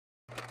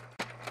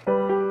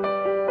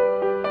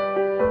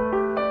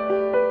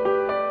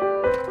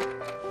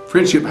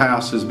Friendship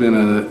House has been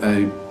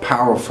a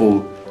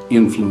powerful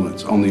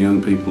influence on the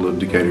young people of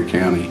Decatur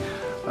County.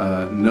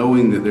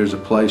 Knowing that there's a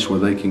place where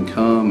they can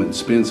come and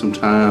spend some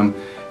time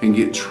and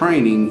get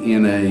training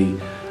in a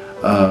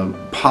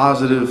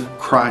positive,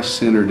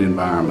 Christ-centered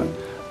environment.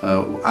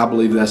 I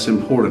believe that's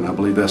important. I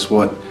believe that's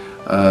what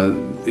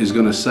is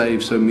going to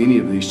save so many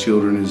of these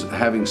children, is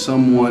having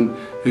someone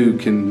who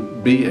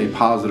can be a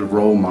positive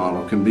role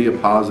model, can be a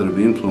positive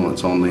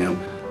influence on them.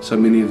 So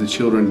many of the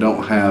children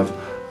don't have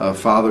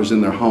fathers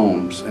in their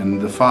homes, and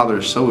the father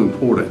is so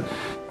important.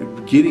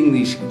 Getting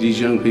these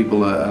young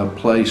people a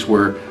place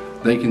where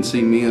they can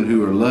see men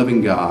who are loving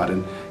God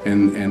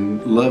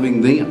and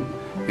loving them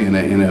in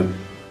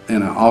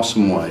an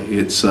awesome way.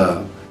 It's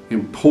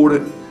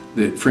important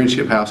that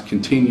Friendship House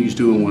continues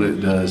doing what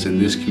it does in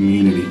this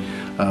community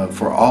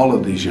for all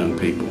of these young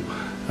people.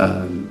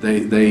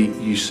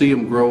 You see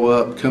them grow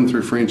up, come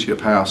through Friendship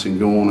House, and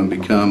go on and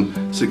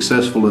become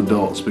successful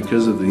adults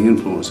because of the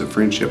influence that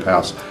Friendship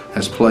House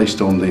has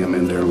placed on them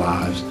in their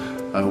lives.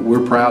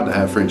 We're proud to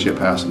have Friendship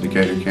House in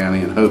Decatur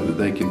County and hope that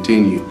they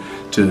continue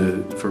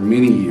for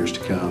many years to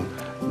come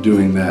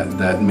doing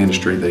that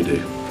ministry they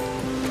do.